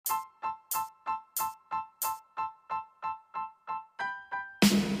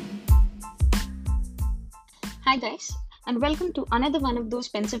Hi, guys, and welcome to another one of those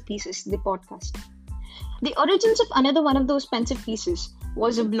pensive pieces, the podcast. The origins of another one of those pensive pieces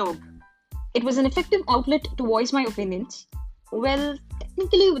was a blog. It was an effective outlet to voice my opinions, well,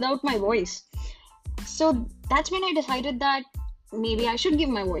 technically without my voice. So that's when I decided that maybe I should give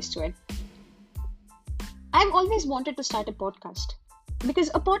my voice to it. I've always wanted to start a podcast because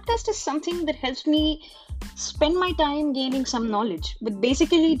a podcast is something that helps me spend my time gaining some knowledge with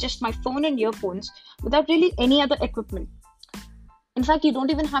basically just my phone and earphones without really any other equipment. In fact, you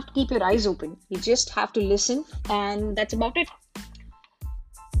don't even have to keep your eyes open. You just have to listen, and that's about it.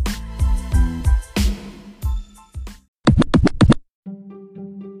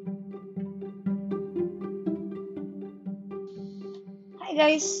 Hi,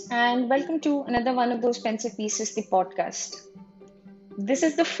 guys, and welcome to another one of those pensive pieces, the podcast. This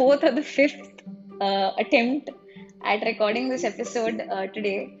is the fourth or the fifth attempt at recording this episode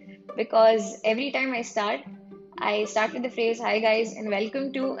today because every time I start with the phrase, "Hi, guys, and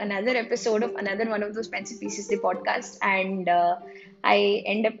welcome to another episode of another one of those pensive pieces, the podcast," and I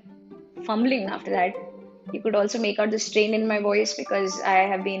end up fumbling after that. You could also make out the strain in my voice because I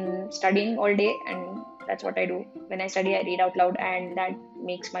have been studying all day, and that's what I do. When I study, I read out loud, and that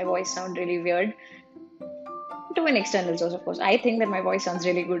makes my voice sound really weird to an external source, of course. I think that my voice sounds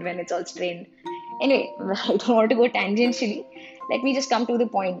really good when it's all strained. Anyway, I don't want to go tangentially. Let me just come to the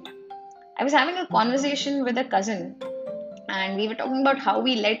point. I was having a conversation with a cousin, and we were talking about how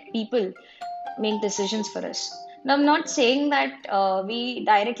we let people make decisions for us. Now, I'm not saying that we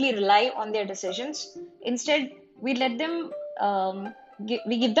directly rely on their decisions. Instead, we let them,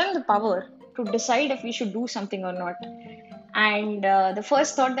 we give them the power to decide if we should do something or not. And the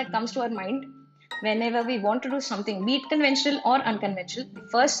first thought that comes to our mind whenever we want to do something, be it conventional or unconventional, the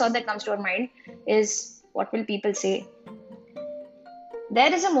first thought that comes to our mind is, what will people say?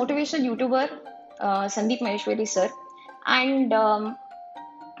 There is a motivational YouTuber, Sandeep Maheshwari sir, and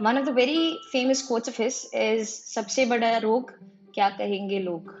one of the very famous quotes of his is "Sabse bada rog kya kahenge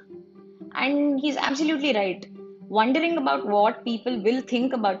log," and he's absolutely right. Wondering about what people will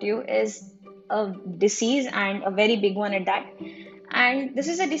think about you is a disease, and a very big one at that. And this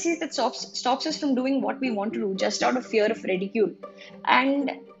is a disease that stops us from doing what we want to do just out of fear of ridicule,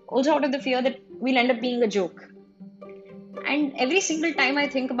 and also out of the fear that we'll end up being a joke. And every single time I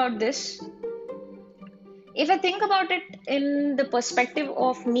think about this, if I think about it in the perspective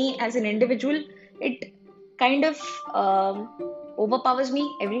of me as an individual, it kind of overpowers me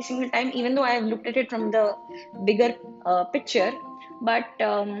every single time, even though I have looked at it from the bigger picture. But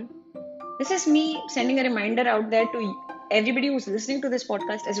this is me sending a reminder out there to everybody who's listening to this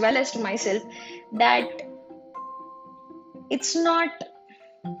podcast, as well as to myself, that it's not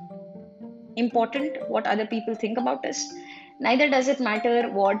important what other people think about us. Neither does it matter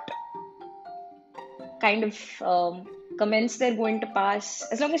what kind of comments they're going to pass.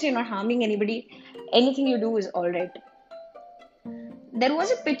 As long as you're not harming anybody, anything you do is all right. There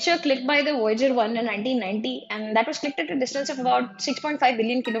was a picture clicked by the Voyager 1 in 1990, and that was clicked at a distance of about 6.5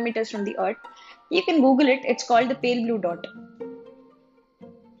 billion kilometers from the Earth. You can Google it. It's called the pale blue dot.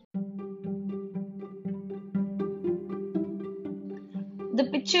 The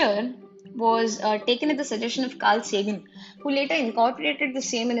picture was taken at the suggestion of Carl Sagan, who later incorporated the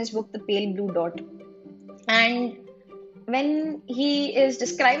same in his book, The Pale Blue Dot. And when he is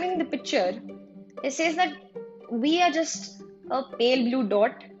describing the picture, he says that we are just a pale blue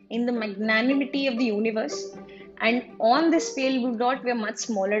dot in the magnanimity of the universe. And on this pale blue dot, we are much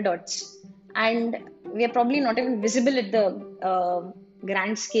smaller dots. And we are probably not even visible at the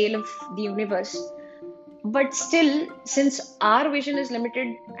grand scale of the universe. But still, since our vision is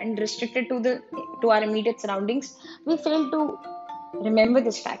limited and restricted to our immediate surroundings, we fail to remember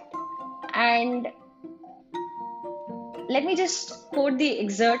this fact. And let me just quote the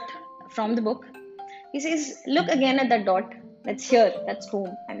excerpt from the book. He says, "Look again at that dot. That's here, that's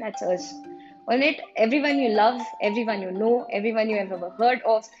home, and that's us. On it, everyone you love, everyone you know, everyone you have ever heard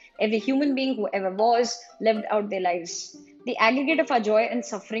of, every human being who ever was, lived out their lives. The aggregate of our joy and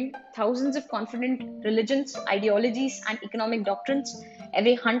suffering, thousands of confident religions, ideologies, and economic doctrines,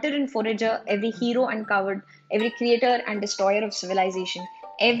 every hunter and forager, every hero and coward, every creator and destroyer of civilization,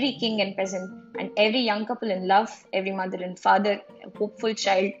 every king and peasant, and every young couple in love, every mother and father, hopeful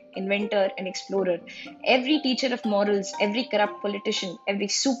child, inventor and explorer, every teacher of morals, every corrupt politician, every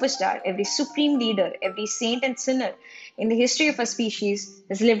superstar, every supreme leader, every saint and sinner in the history of our species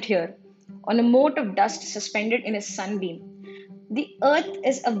has lived here, on a mote of dust suspended in a sunbeam. The earth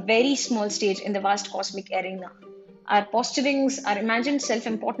is a very small stage in the vast cosmic arena. Our posturings, our imagined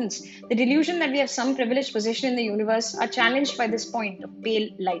self-importance, the delusion that we have some privileged position in the universe are challenged by this point of pale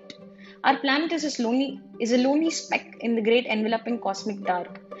light. Our planet is a lonely speck in the great enveloping cosmic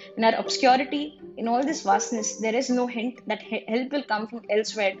dark. In our obscurity, in all this vastness, there is no hint that help will come from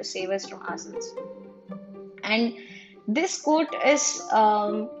elsewhere to save us from ourselves. And this quote is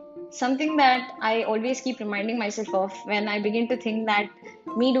something that I always keep reminding myself of when I begin to think that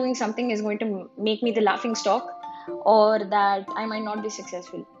me doing something is going to make me the laughing stock, or that I might not be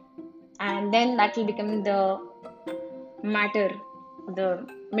successful. And then that will become the matter, the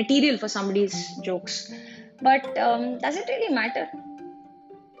material for somebody's jokes. But does it really matter?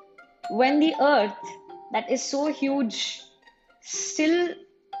 When the earth, that is so huge, still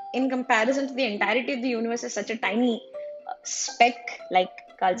in comparison to the entirety of the universe, is such a tiny speck, like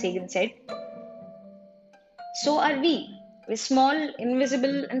Carl Sagan said, so are we. We're small,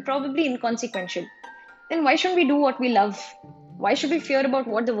 invisible, and probably inconsequential. Then why shouldn't we do what we love? Why should we fear about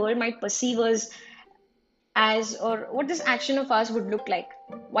what the world might perceive us as, or what this action of ours would look like?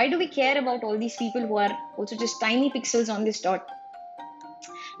 Why do we care about all these people who are also just tiny pixels on this dot?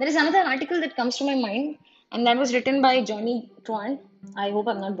 There is another article that comes to my mind, and that was written by Johnny Twan. I hope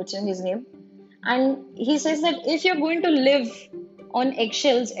I'm not butchering his name. And he says that if you're going to live on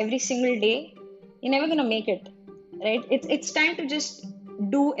eggshells every single day, you're never going to make it, right? It's time to just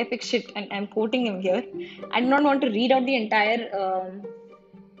do epic shit. And I'm quoting him here. I do not want to read out the entire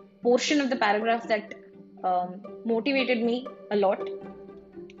portion of the paragraph that motivated me a lot.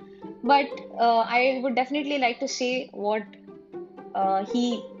 But I would definitely like to say what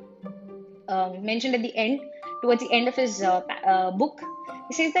he mentioned at the end, towards the end of his book.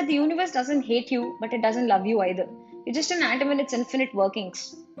 He says that the universe doesn't hate you, but it doesn't love you either. You're just an atom in its infinite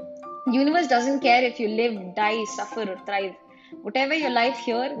workings. The universe doesn't care if you live, die, suffer, or thrive. Whatever your life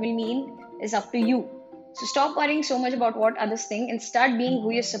here will mean is up to you. So stop worrying so much about what others think and start being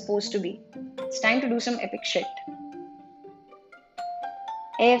who you're supposed to be. It's time to do some epic shit.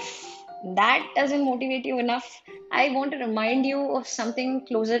 If that doesn't motivate you enough, I want to remind you of something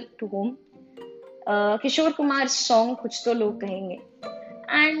closer to home. Kishore Kumar's song Kuch To Log Kahenge.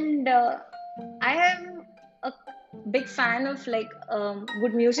 And I am a big fan of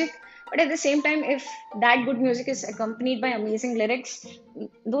good music, but at the same time, if that good music is accompanied by amazing lyrics,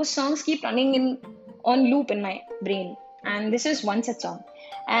 those songs keep running in on loop in my brain. And this is one such song.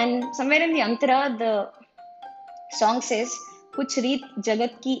 And somewhere in the antara, the song says, कुछ रीत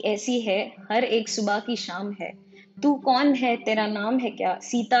जगत की ऐसी है, हर एक सुबह की शाम है, तू कौन है, तेरा नाम है क्या,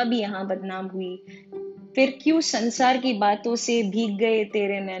 सीता भी यहाँ बदनाम हुई, फिर क्यों संसार की बातों से भीग गए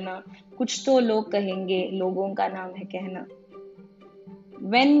तेरे नैना, कुछ तो लोग कहेंगे, लोगों का नाम है कहना.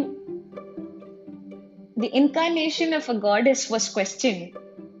 When the incarnation of a goddess was questioned,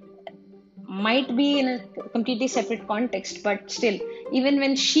 might be in a completely separate context, but still, even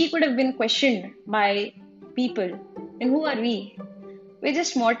when she could have been questioned by people, then who are we? We're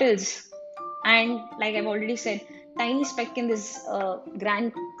just mortals. And like I've already said, tiny speck in this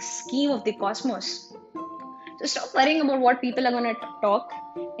grand scheme of the cosmos. So stop worrying about what people are going to talk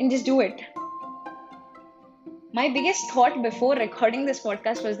and just do it. My biggest thought before recording this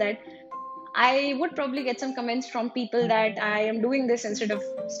podcast was that I would probably get some comments from people that I am doing this instead of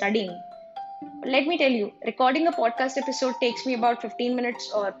studying. Let me tell you, recording a podcast episode takes me about 15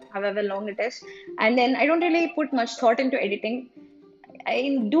 minutes or however long it is. And then I don't really put much thought into editing.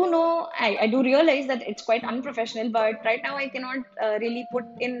 I do know, I do realize that it's quite unprofessional, but right now I cannot really put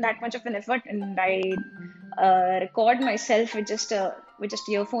in that much of an effort, and I record myself with just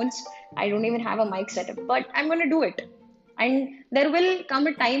earphones. I don't even have a mic setup, but I'm going to do it. And there will come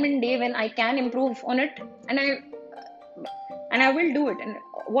a time and day when I can improve on it, and I will do it. And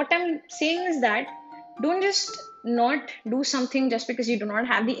what I'm saying is that don't just not do something just because you do not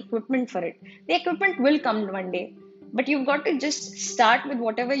have the equipment for it. The equipment will come one day, but you've got to just start with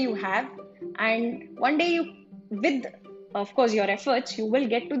whatever you have. And one day with, of course, your efforts, you will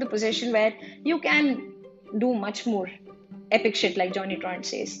get to the position where you can do much more epic shit, like Johnny Tron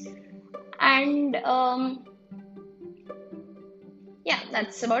says. And yeah,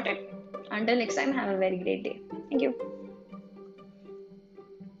 that's about it. Until next time, have a very great day. Thank you.